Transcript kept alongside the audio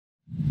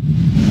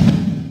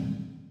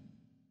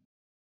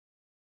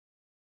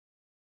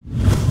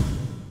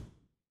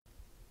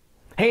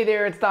Hey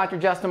there, it's Dr.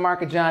 Justin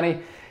Marchegiani.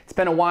 It's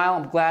been a while.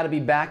 I'm glad to be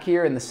back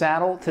here in the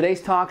saddle.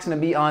 Today's talk's going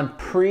to be on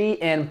pre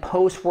and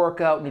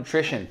post-workout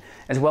nutrition,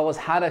 as well as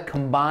how to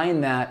combine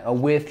that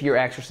with your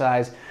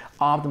exercise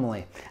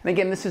optimally. And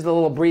again, this is a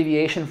little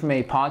abbreviation from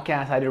a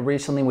podcast I did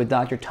recently with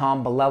Dr.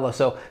 Tom Balella.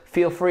 So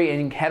feel free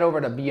and head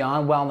over to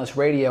Beyond Wellness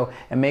Radio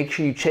and make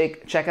sure you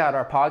check out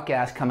our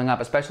podcast coming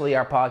up, especially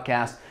our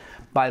podcast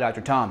by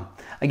Dr. Tom.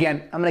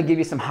 Again, I'm going to give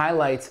you some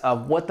highlights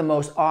of what the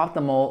most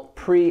optimal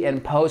pre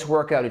and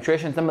post-workout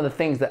nutrition, some of the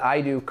things that I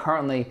do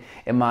currently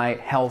in my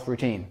health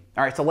routine.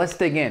 All right, so let's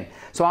dig in.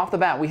 So off the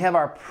bat, we have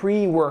our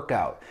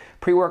pre-workout.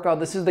 Pre-workout,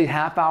 this is the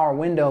half-hour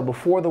window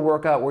before the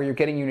workout where you're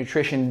getting your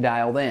nutrition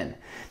dialed in.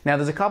 Now,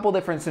 there's a couple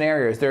different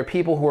scenarios. There are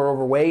people who are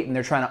overweight and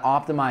they're trying to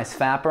optimize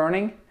fat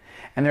burning.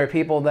 And there are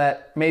people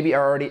that maybe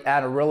are already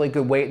at a really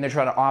good weight and they're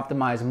trying to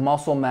optimize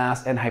muscle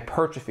mass and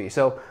hypertrophy.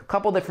 So a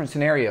couple different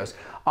scenarios.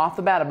 Off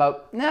the bat,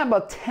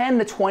 about 10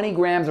 to 20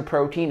 grams of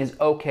protein is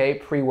okay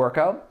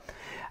pre-workout.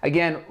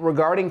 Again,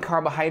 regarding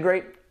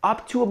carbohydrate,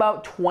 up to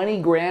about 20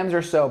 grams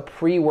or so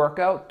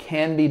pre-workout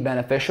can be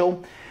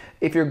beneficial.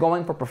 If you're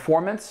going for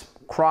performance,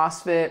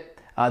 CrossFit,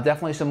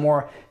 definitely some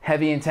more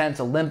heavy intense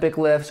Olympic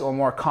lifts or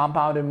more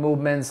compounded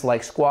movements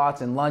like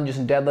squats and lunges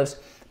and deadlifts,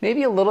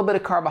 maybe a little bit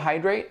of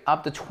carbohydrate,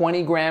 up to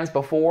 20 grams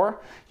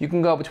before. You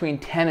can go between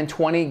 10 and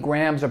 20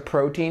 grams of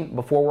protein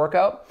before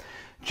workout.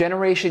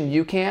 Generation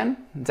UCAN,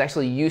 it's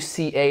actually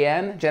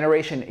UCAN,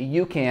 Generation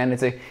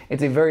UCAN,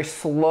 it's a very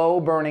slow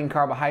burning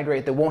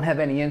carbohydrate that won't have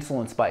any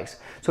insulin spikes.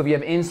 So if you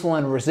have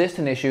insulin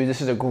resistant issues,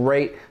 this is a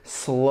great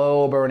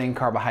slow burning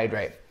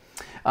carbohydrate.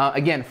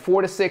 Again,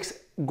 4 to 6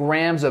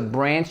 grams of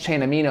branched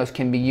chain aminos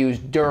can be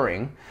used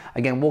during.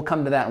 Again, we'll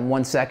come to that in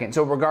 1 second.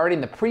 So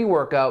regarding the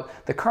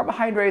pre-workout, the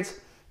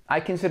carbohydrates I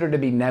consider to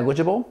be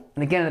negligible.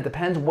 And again, it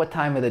depends what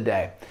time of the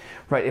day,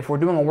 right? If we're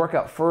doing a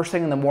workout first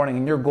thing in the morning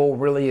and your goal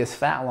really is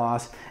fat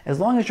loss, as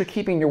long as you're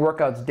keeping your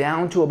workouts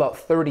down to about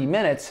 30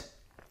 minutes,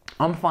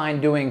 I'm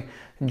fine doing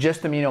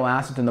just amino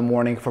acids in the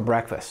morning for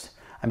breakfast.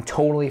 I'm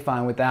totally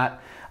fine with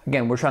that.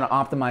 Again, we're trying to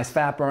optimize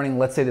fat burning.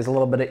 Let's say there's a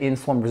little bit of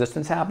insulin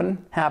resistance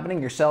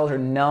happening. Your cells are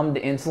numb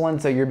to insulin,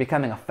 so you're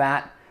becoming a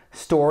fat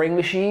storing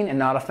machine and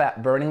not a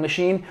fat burning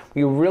machine.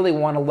 We really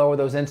want to lower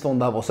those insulin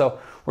levels. So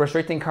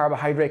restricting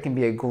carbohydrate can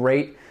be a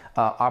great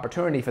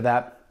opportunity for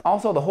that.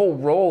 Also, the whole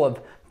role of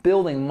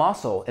building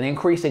muscle and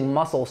increasing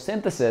muscle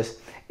synthesis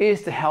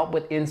is to help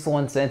with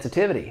insulin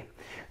sensitivity.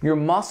 Your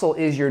muscle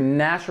is your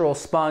natural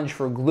sponge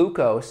for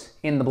glucose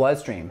in the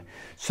bloodstream.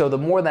 So the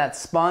more that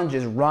sponge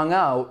is wrung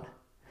out,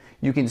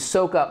 you can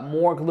soak up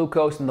more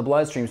glucose in the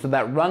bloodstream. So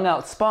that wrung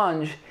out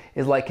sponge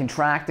is like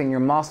contracting your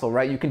muscle,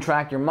 right? You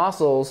contract your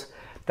muscles,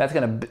 that's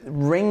going to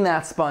wring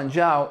that sponge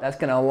out. That's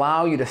going to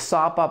allow you to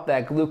sop up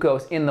that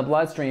glucose in the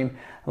bloodstream.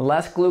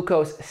 Less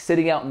glucose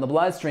sitting out in the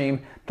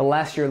bloodstream, the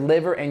less your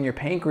liver and your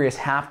pancreas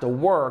have to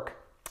work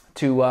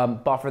to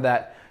buffer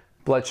that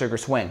blood sugar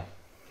swing.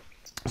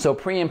 So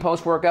pre and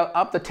post workout,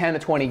 up to 10 to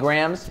 20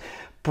 grams.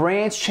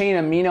 Branched chain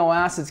amino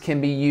acids can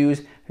be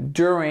used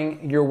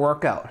during your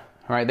workout.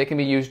 All right, they can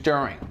be used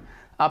during.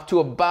 Up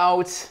to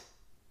about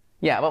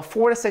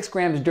 4 to 6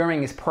 grams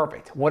during is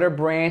perfect. What are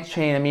branched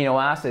chain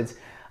amino acids?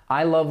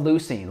 I love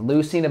leucine.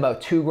 Leucine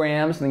about 2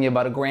 grams, and then you have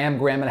about a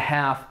gram and a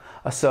half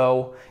or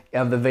so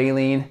of the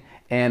valine,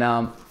 and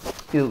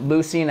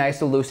leucine,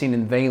 isoleucine,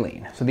 and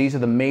valine. So these are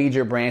the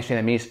major branched chain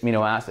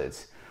amino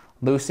acids.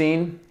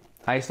 Leucine,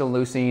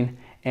 isoleucine,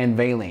 and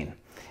valine.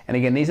 And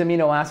again, these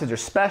amino acids are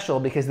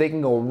special because they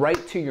can go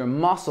right to your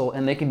muscle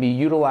and they can be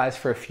utilized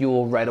for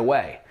fuel right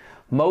away.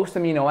 Most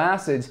amino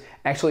acids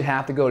actually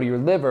have to go to your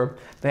liver.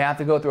 They have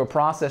to go through a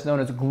process known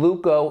as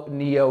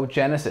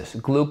gluconeogenesis.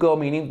 Gluco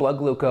meaning blood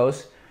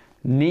glucose,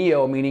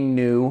 neo meaning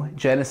new,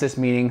 genesis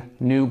meaning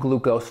new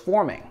glucose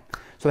forming.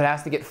 So it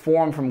has to get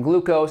formed from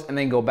glucose and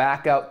then go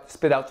back out,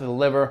 spit out to the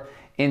liver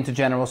into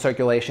general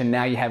circulation.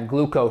 Now you have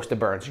glucose to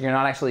burn. So you're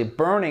not actually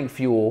burning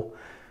fuel,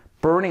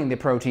 burning the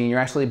protein, you're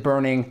actually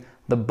burning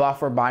the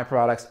buffer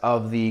byproducts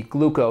of the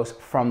glucose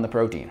from the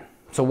protein.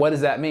 So what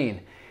does that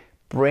mean?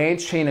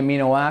 Branched chain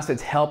amino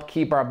acids help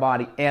keep our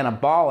body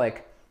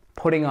anabolic,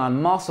 putting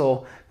on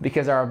muscle,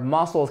 because our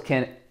muscles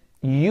can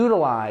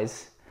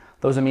utilize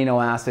those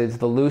amino acids,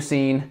 the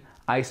leucine,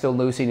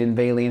 isoleucine, and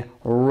valine,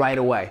 right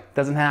away.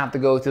 Doesn't have to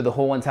go through the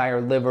whole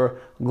entire liver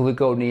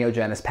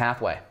gluconeogenesis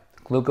pathway.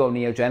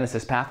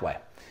 Gluconeogenesis pathway.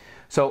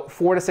 So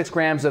 4 to 6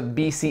 grams of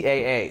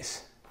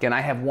BCAAs. Again,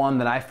 I have one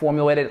that I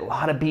formulated. A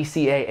lot of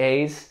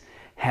BCAAs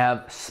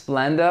have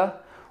Splenda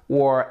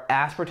or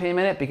aspartame in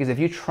it, because if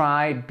you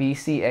try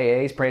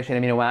BCAAs, branched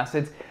chain amino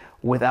acids,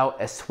 without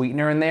a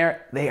sweetener in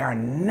there, they are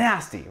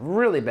nasty,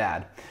 really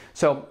bad.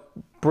 So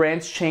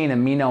branched chain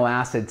amino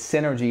acid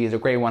synergy is a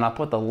great one. I'll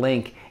put the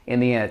link in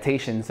the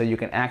annotation so you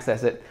can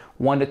access it.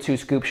 1 to 2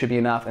 scoops should be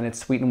enough, and it's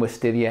sweetened with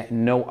stevia,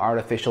 no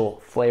artificial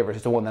flavors.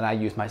 It's the one that I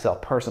use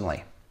myself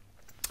personally.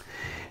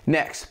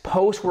 Next,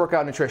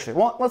 post-workout nutrition.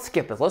 Well, let's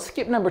skip this. Let's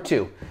skip number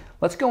 2.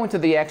 Let's go into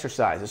the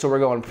exercises. So we're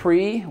going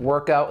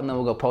pre-workout and then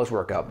we'll go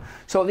post-workout.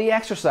 So the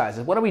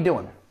exercises, what are we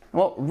doing?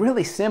 Well,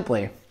 really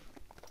simply,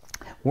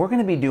 we're going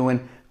to be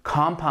doing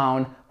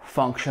compound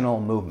functional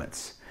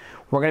movements.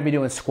 We're going to be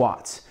doing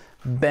squats,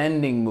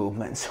 bending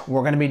movements.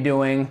 We're going to be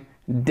doing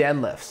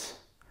deadlifts.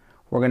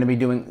 We're going to be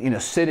doing,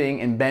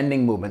 sitting and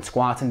bending movements,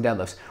 squats and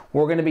deadlifts.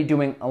 We're going to be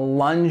doing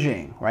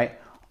lunging, right?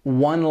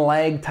 One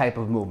leg type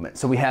of movement.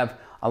 So we have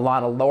a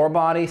lot of lower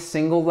body,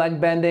 single leg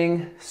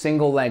bending,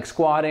 single leg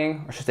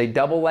squatting, or I should say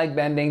double leg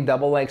bending,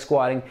 double leg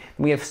squatting.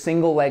 We have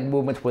single leg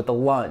movements with the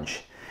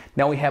lunge.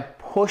 Now we have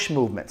push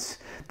movements.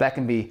 That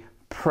can be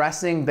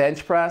pressing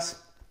bench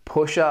press,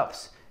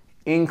 push-ups,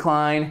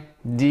 incline,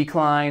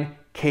 decline,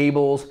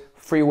 cables,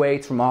 free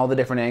weights from all the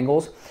different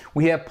angles.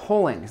 We have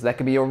pullings. That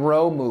could be a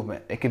row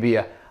movement. It could be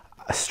a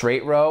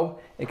straight row.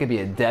 It could be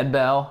a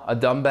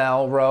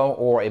dumbbell row,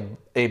 or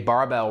a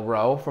barbell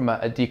row from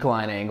a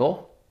decline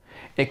angle.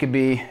 It could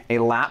be a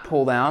lat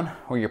pull down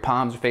where your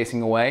palms are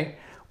facing away,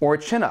 or a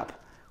chin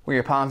up where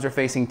your palms are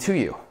facing to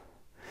you.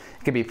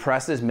 It could be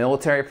presses,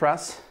 military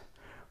press,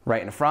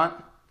 right in front,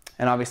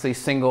 and obviously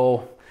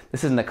single,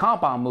 this isn't a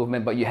compound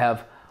movement, but you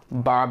have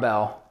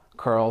barbell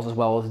curls as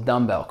well as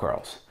dumbbell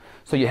curls.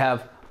 So you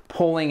have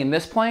pulling in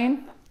this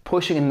plane,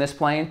 pushing in this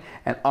plane,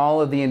 and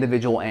all of the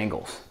individual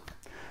angles.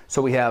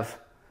 So we have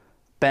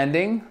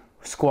bending,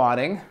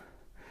 squatting,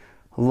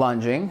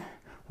 lunging,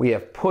 we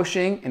have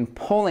pushing and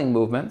pulling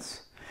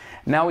movements.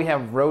 Now we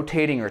have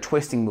rotating or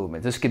twisting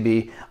movements. This could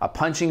be a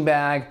punching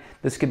bag,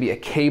 this could be a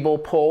cable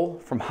pull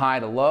from high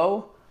to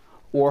low,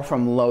 or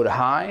from low to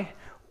high,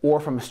 or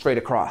from straight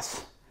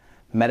across.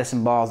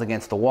 Medicine balls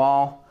against the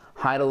wall,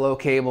 high to low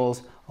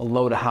cables,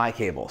 low to high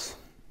cables.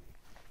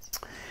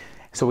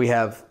 So we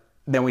have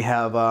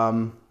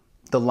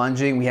the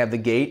lunging, we have the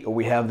gait, or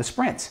we have the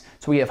sprints.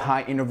 So we have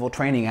high interval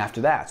training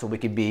after that. So we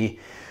could be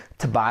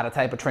Tabata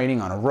type of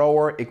training on a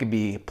rower. It could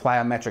be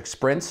plyometric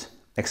sprints,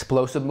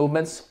 explosive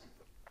movements.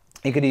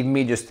 It could even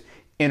be just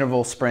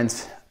interval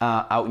sprints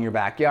out in your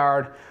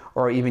backyard,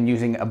 or even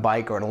using a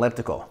bike or an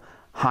elliptical.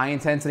 High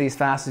intensity as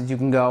fast as you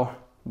can go,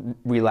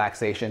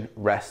 relaxation,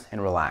 rest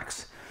and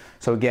relax.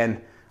 So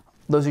again,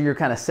 those are your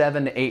kind of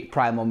 7 to 8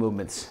 primal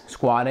movements: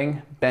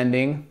 squatting,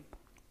 bending,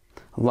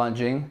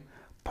 lunging,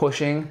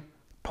 pushing,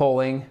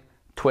 pulling,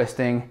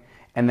 twisting,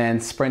 and then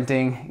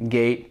sprinting,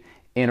 gait,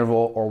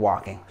 interval, or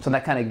walking. So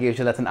that kind of gives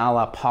you, that's an a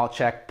la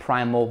Palchik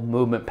primal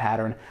movement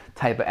pattern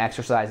type of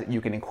exercise that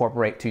you can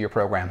incorporate to your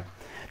program.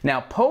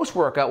 Now,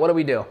 post-workout, what do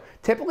we do?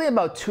 Typically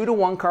about 2 to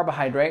 1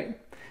 carbohydrate. And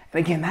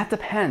again, that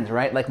depends,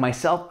 right? Like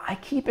myself, I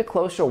keep it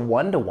closer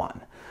 1 to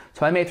 1.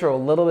 So I may throw a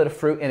little bit of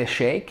fruit in a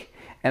shake,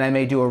 and I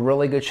may do a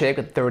really good shake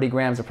with 30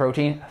 grams of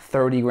protein,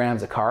 30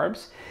 grams of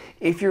carbs.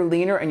 If you're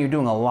leaner and you're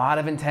doing a lot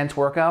of intense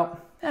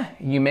workout,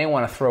 you may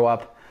want to throw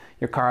up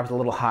your carbs a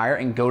little higher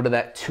and go to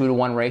that 2 to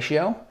 1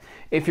 ratio.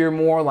 If you're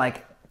more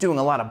like doing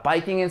a lot of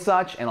biking and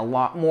such, and a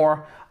lot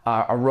more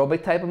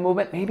aerobic type of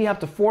movement, maybe up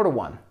to 4 to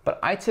 1. But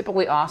I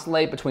typically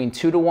oscillate between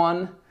 2 to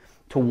 1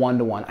 to 1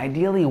 to 1.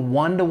 Ideally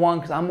 1 to 1,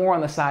 because I'm more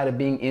on the side of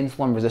being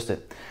insulin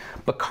resistant.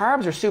 But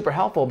carbs are super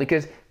helpful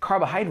because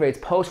carbohydrates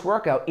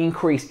post-workout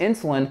increase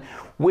insulin,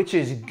 which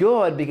is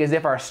good because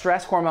if our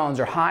stress hormones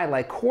are high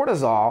like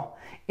cortisol,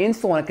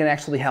 insulin can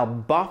actually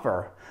help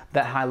buffer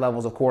that high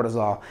levels of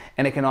cortisol,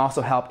 and it can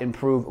also help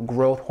improve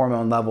growth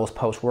hormone levels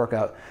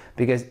post-workout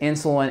because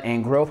insulin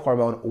and growth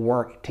hormone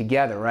work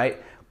together,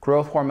 right?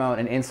 Growth hormone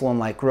and insulin,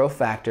 like growth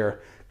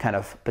factor, kind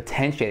of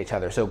potentiate each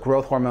other. So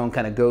growth hormone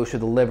kind of goes to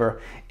the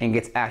liver and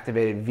gets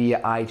activated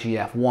via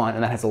IGF-1,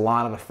 and that has a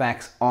lot of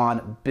effects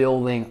on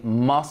building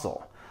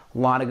muscle. A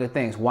lot of good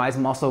things. Why is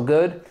muscle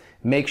good?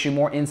 Makes you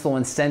more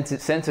insulin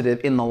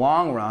sensitive in the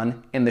long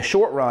run. In the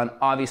short run,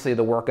 obviously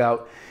the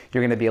workout,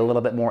 you're gonna be a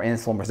little bit more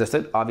insulin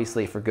resistant,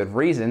 obviously for good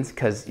reasons,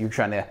 because you're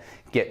trying to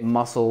get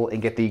muscle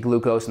and get the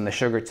glucose and the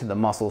sugar to the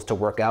muscles to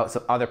work out.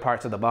 So other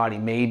parts of the body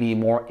may be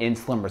more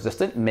insulin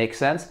resistant, makes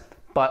sense.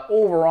 But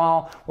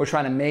overall, we're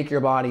trying to make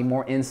your body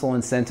more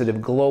insulin sensitive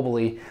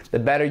globally. The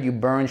better you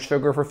burn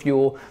sugar for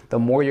fuel, the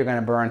more you're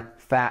gonna burn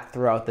fat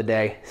throughout the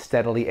day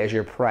steadily as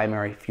your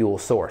primary fuel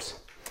source.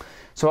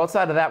 So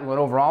outside of that, we went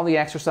over all the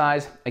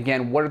exercise.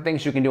 Again, what are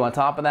things you can do on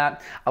top of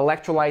that?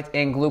 Electrolytes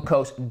and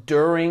glucose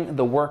during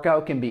the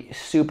workout can be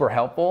super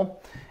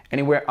helpful.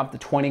 Anywhere up to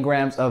 20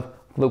 grams of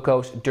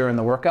glucose during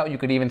the workout. You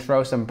could even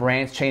throw some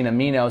branched chain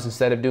aminos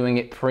instead of doing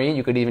it pre.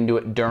 You could even do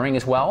it during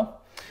as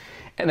well.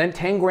 And then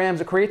 10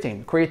 grams of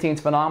creatine. Creatine's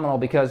phenomenal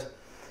because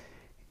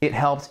it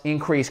helps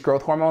increase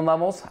growth hormone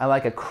levels. I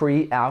like a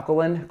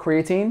Cre-alkaline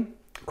creatine.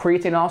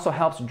 Creatine also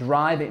helps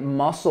drive in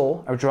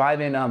muscle, or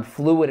drive in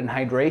fluid and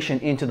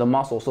hydration into the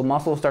muscle. So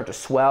muscles start to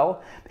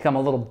swell, become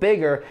a little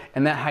bigger,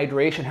 and that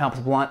hydration helps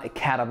blunt a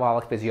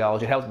catabolic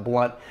physiology. It helps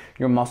blunt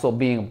your muscle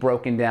being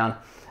broken down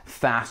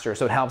faster.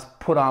 So it helps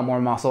put on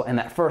more muscle, and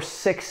that first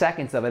 6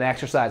 seconds of an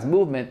exercise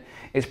movement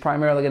is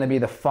primarily going to be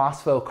the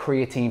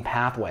phosphocreatine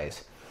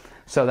pathways.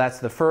 So that's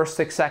the first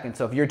 6 seconds.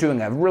 So if you're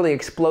doing a really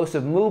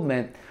explosive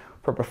movement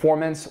for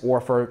performance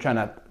or for trying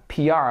to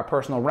PR, a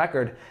personal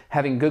record,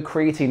 having good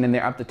creatine in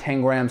there up to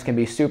 10 grams can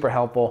be super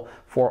helpful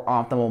for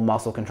optimal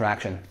muscle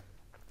contraction.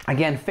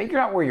 Again, figure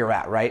out where you're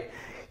at, right?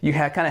 You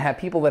kind of have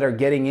people that are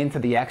getting into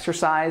the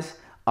exercise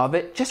of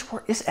it. Just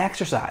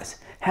exercise.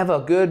 Have a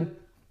good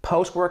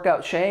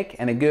post-workout shake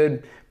and a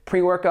good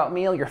pre-workout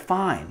meal, you're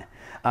fine.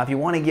 If you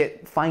want to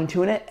get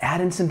fine-tune it,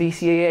 add in some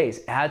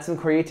BCAAs, add some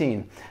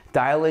creatine,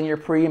 dial in your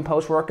pre and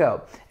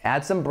post-workout,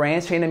 add some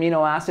branched-chain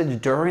amino acids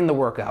during the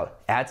workout,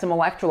 add some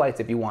electrolytes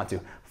if you want to,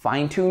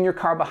 fine-tune your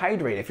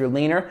carbohydrate. If you're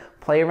leaner,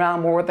 play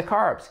around more with the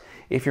carbs.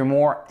 If you're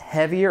more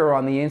heavier or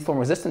on the insulin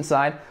resistant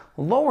side,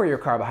 lower your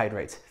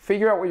carbohydrates.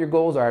 Figure out what your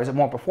goals are. Is it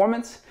more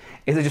performance?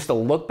 Is it just to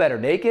look better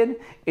naked?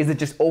 Is it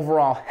just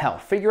overall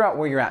health? Figure out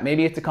where you're at.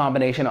 Maybe it's a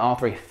combination of all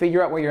three.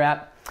 Figure out where you're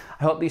at.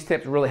 I hope these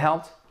tips really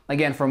helped.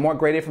 Again, for more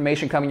great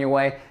information coming your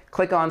way,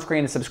 click on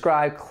screen to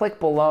subscribe. Click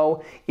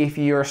below if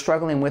you're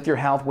struggling with your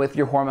health, with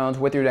your hormones,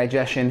 with your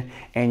digestion,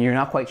 and you're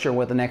not quite sure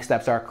what the next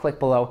steps are. Click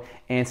below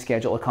and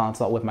schedule a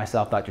consult with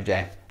myself, Dr.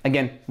 J.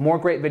 Again, more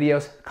great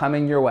videos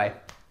coming your way.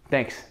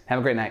 Thanks. Have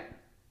a great night.